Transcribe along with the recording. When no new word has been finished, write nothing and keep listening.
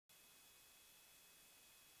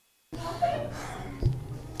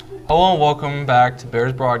Hello and welcome back to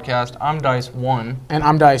Bears Broadcast. I'm Dice 1. And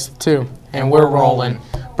I'm Dice 2. And we're rolling.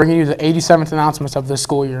 Bringing you the 87th announcements of this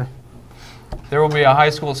school year. There will be a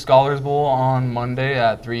high school Scholars Bowl on Monday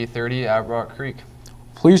at 3:30 at Rock Creek.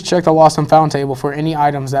 Please check the Lost and Found table for any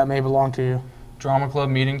items that may belong to you. Drama Club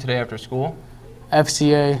meeting today after school.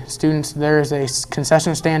 FCA students, there is a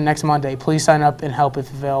concession stand next Monday. Please sign up and help if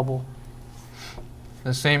available.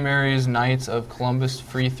 The St. Mary's Knights of Columbus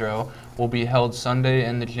free throw will be held Sunday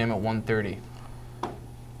in the gym at 1:30.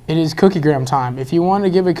 It is Cookiegram time. If you want to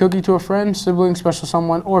give a cookie to a friend, sibling, special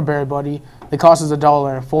someone, or berry buddy, the cost is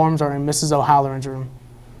 $1. Forms are in Mrs. O'Halloran's room.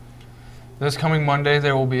 This coming Monday,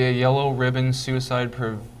 there will be a yellow ribbon suicide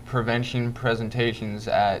prevention presentations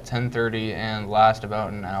at 10:30 and last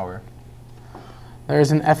about an hour. There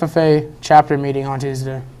is an FFA chapter meeting on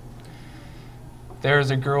Tuesday. There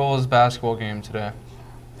is a girls' basketball game today.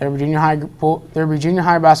 There will be junior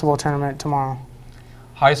high basketball tournament tomorrow.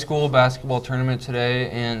 High school basketball tournament today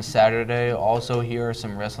and Saturday. Also, here are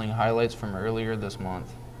some wrestling highlights from earlier this month.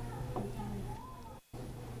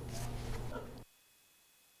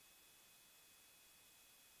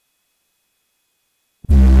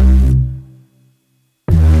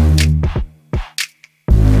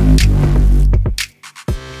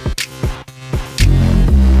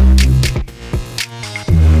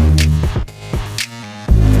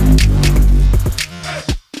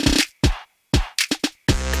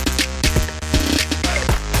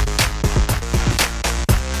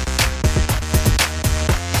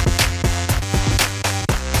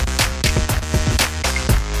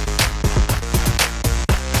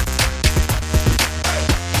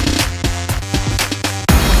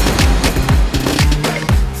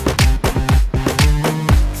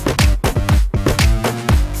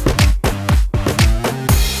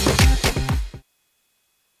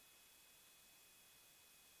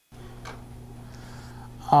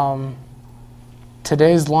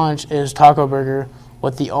 Today's lunch is taco burger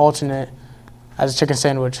with the alternate as a chicken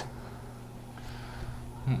sandwich.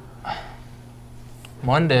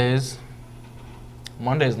 Monday's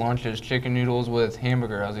lunch is chicken noodles with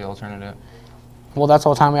hamburger as the alternative. Well, that's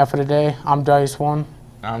all the time we have for today. I'm Dice 1.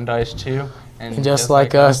 I'm Dice 2. And just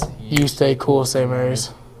like us, you stay cool, St.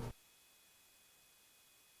 Mary's.